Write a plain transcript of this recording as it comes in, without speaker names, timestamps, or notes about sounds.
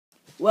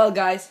Well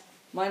guys,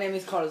 my name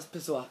is Carlos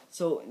Pessoa.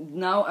 So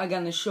now I'm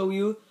gonna show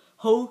you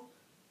how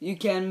you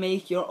can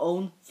make your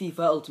own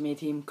FIFA Ultimate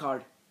Team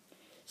card.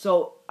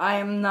 So I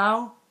am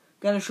now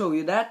gonna show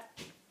you that.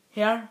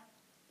 Here,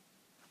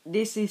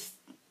 this is,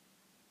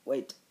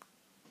 wait.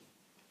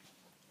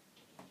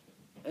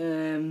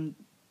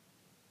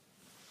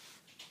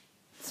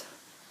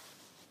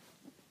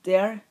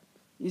 There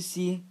you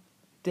see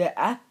the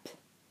app.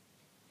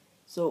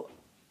 So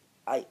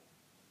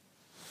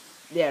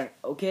there,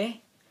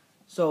 okay?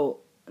 So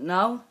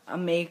now I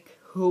make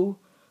who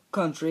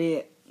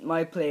country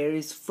my player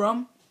is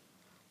from.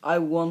 I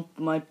want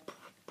my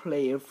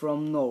player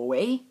from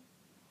Norway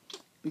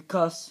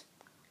because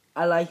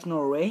I like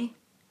Norway.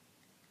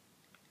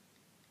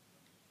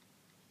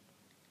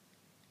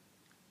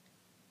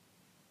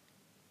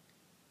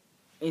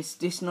 Is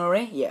this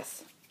Norway?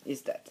 Yes,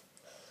 is that.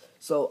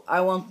 So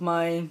I want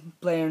my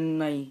player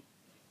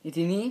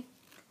 99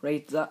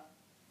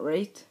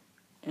 rate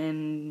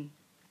and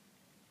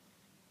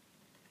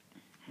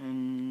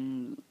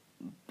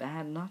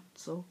bad, not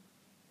so.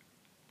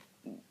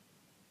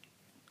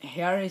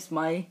 Here is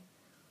my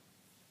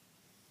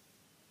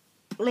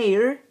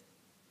player.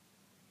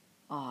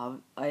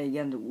 I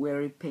get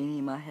very pain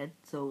in my head,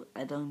 so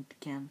I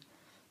can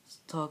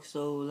talk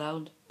so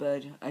loud,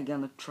 but I'm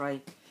gonna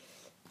try.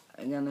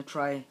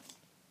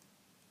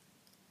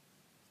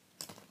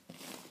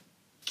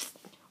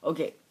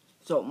 Okay,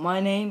 so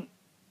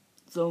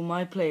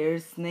my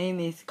player's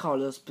name is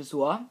Carlos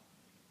Pessoa.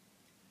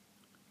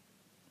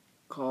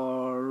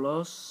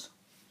 Carlos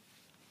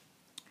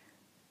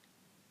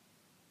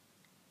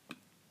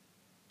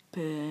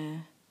Pessoa.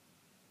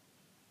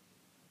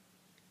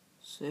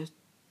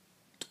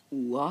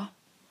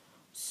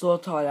 Så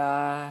tar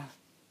jeg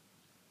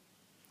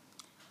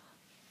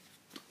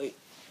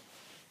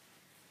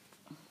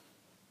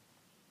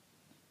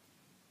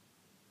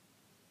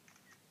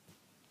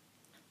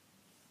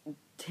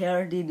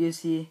Here, did you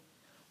see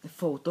the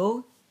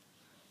photo?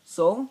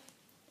 So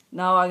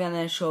now I'm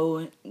gonna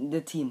show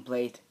the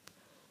template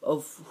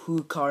of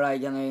who card I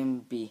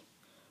gonna be.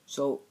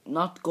 So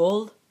not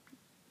gold.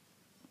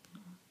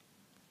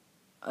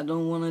 I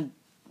don't wanna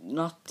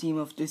not team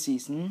of the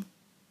season.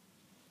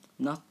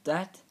 Not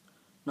that.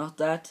 Not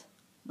that.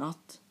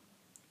 Not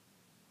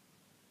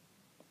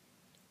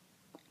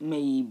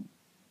maybe.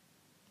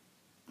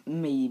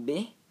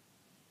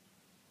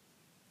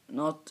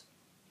 Not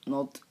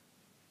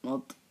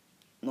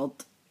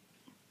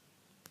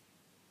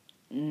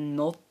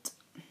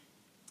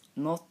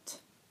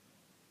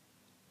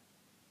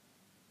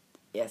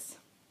yes.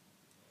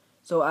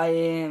 So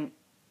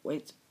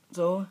wait.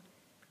 So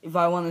if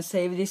I want to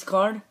save this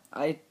card,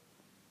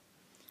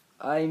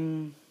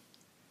 I'm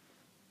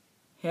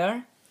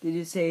here. Did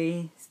you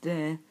say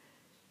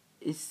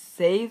is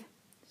save?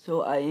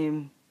 So I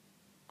am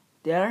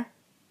there.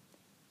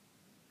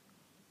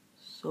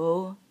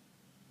 So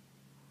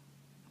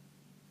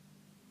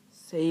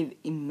save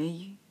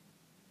image.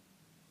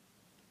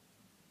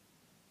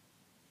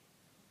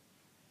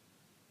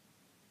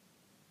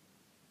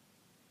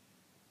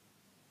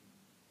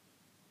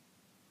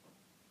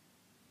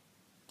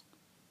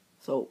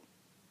 So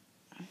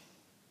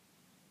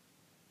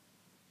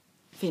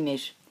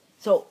finish.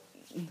 So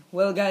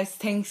well guys,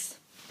 thanks.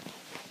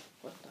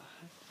 What the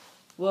heck?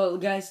 Well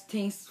guys,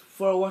 thanks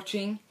for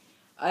watching.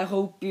 I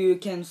hope you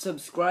can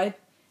subscribe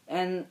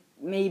and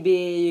maybe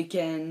you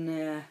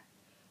can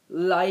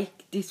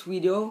like this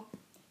video.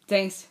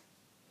 Thanks.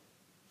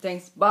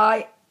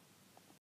 Bye.